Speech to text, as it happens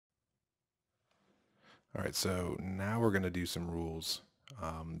All right, so now we're going to do some rules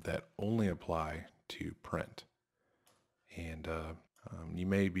that only apply to print. And you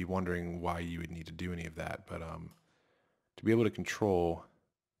may be wondering why you would need to do any of that, but to be able to control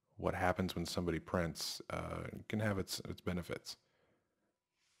what happens when somebody prints can have its benefits.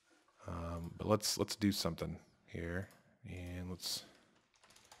 But let's do something here, and let's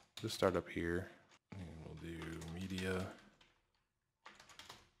just start up here, and we'll do media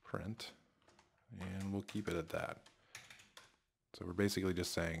print, and we'll keep it at that. So we're basically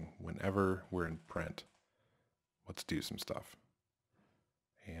just saying whenever we're in print, let's do some stuff.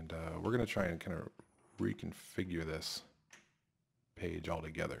 And we're going to try and kind of reconfigure this page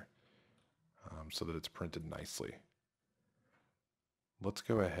altogether so that it's printed nicely. Let's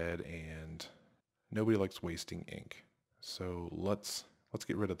go ahead and nobody likes wasting ink. So let's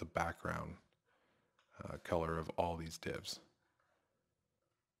get rid of the background color of all these divs.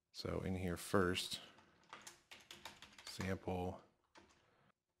 So in here first, sample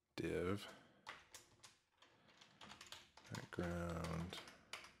div background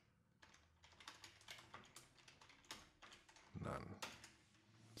none.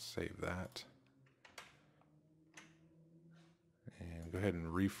 Save that and go ahead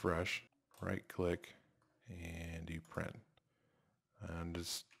and refresh. Right click and do print. And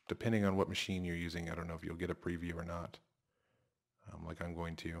just depending on what machine you're using, I don't know if you'll get a preview or not, like I'm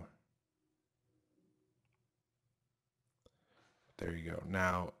going to. There you go.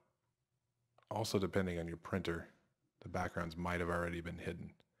 Now, also depending on your printer, the backgrounds might have already been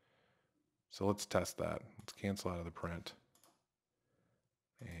hidden. So let's test that. Let's cancel out of the print.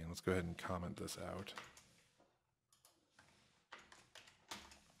 And let's go ahead and comment this out.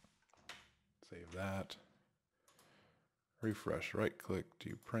 Save that. Refresh, right click,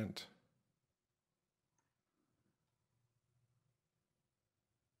 do print.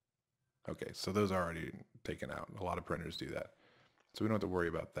 Okay, so those are already taken out. A lot of printers do that. So we don't have to worry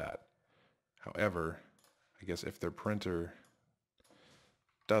about that. However, I guess if their printer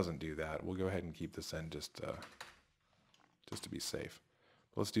doesn't do that, we'll go ahead and keep this in just to be safe.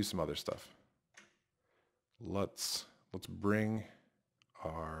 But let's do some other stuff. Let's bring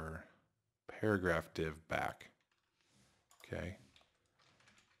our paragraph div back. Okay.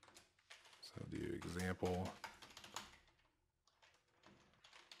 So do example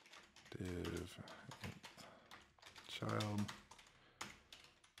div child.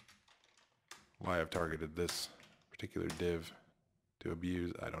 Why I've targeted this particular div to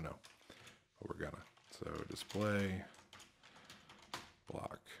abuse, I don't know, but we're gonna. So display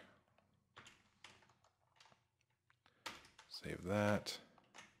block. Save that.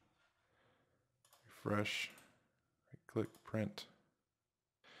 Refresh. Right click, print.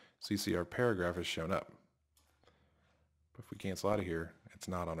 So you see our paragraph has shown up. But if we cancel out of here, it's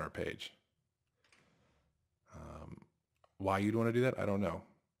not on our page. Why you'd want to do that, I don't know.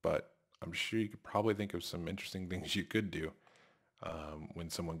 But I'm sure you could probably think of some interesting things you could do when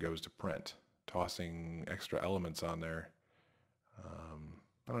someone goes to print. Tossing extra elements on there.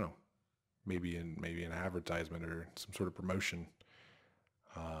 I don't know. Maybe an advertisement or some sort of promotion.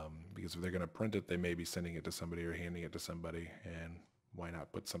 Because if they're going to print it, they may be sending it to somebody or handing it to somebody. And why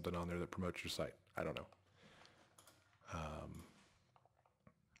not put something on there that promotes your site? I don't know.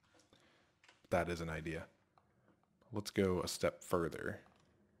 That is an idea. Let's go a step further.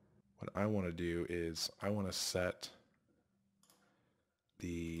 What I want to do is I want to set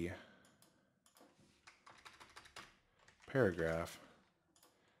the paragraph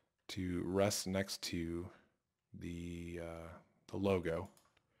to rest next to the logo,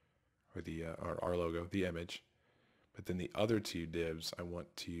 or our logo, the image. But then the other two divs I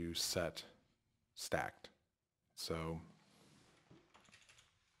want to set stacked. So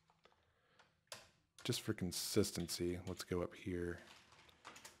just for consistency, let's go up here,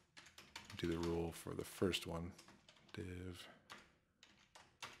 do the rule for the first one, div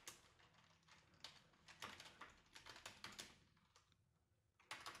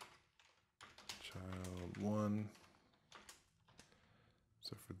child 1.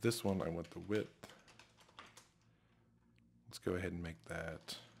 So for this one, I want the width. Let's go ahead and make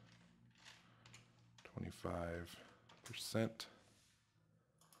that 25%.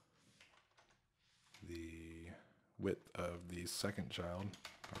 The width of the second child,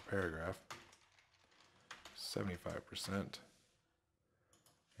 our paragraph, 75%.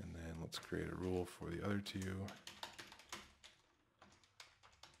 And then let's create a rule for the other two.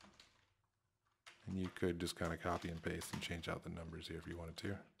 And you could just kind of copy and paste and change out the numbers here if you wanted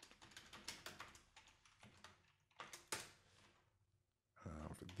to.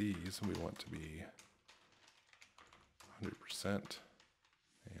 For these, we want to be 100%.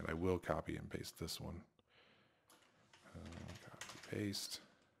 And I will copy and paste this one. paste.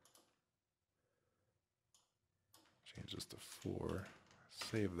 Change this to 4.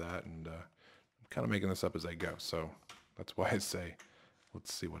 Save that, and I'm kind of making this up as I go, so that's why I say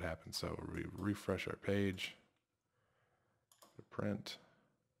let's see what happens. So we refresh our page, print.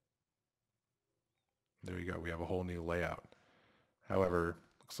 There you go. We have a whole new layout. However,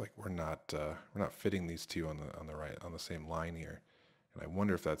 looks like we're not fitting these two on the same line here, and I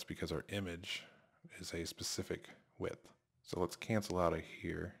wonder if that's because our image is a specific width. So let's cancel out of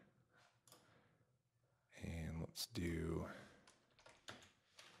here, and let's do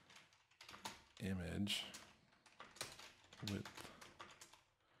image width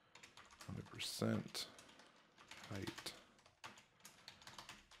 100%, height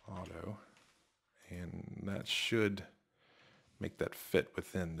auto, and that should make that fit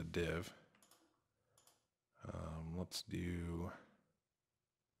within the div. Let's do,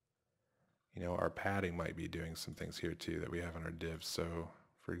 our padding might be doing some things here too that we have in our div. So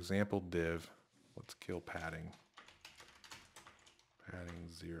for example, div, let's kill padding. Padding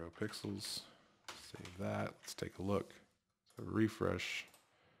 0 pixels. Save that. Let's take a look. So refresh.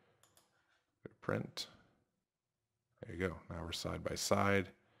 Print. There you go. Now we're side by side,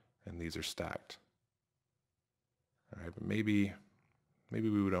 and these are stacked. All right, but maybe we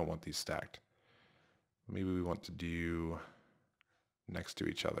don't want these stacked. Maybe we want to do next to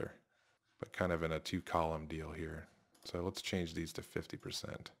each other, but kind of in a 2-column deal here. So let's change these to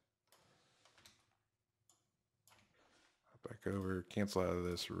 50%. Back over, cancel out of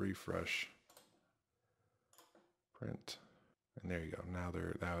this, refresh, print, and there you go. Now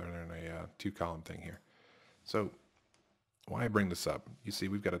they're in a 2-column thing here. So why I bring this up, you see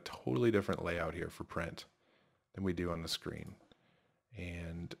we've got a totally different layout here for print than we do on the screen.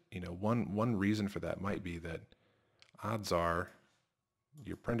 And one reason for that might be that odds are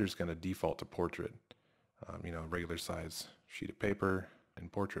your printer's going to default to portrait, regular size sheet of paper in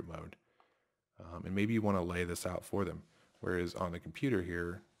portrait mode. And maybe you want to lay this out for them. Whereas on the computer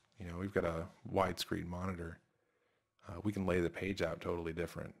here, we've got a widescreen monitor. We can lay the page out totally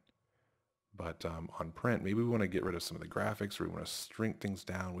different. But on print, maybe we want to get rid of some of the graphics, or we want to shrink things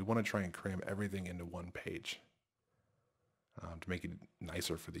down. We want to try and cram everything into one page to make it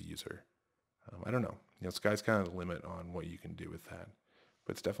nicer for the user. I don't know. Sky's kind of the limit on what you can do with that.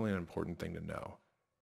 But it's definitely an important thing to know.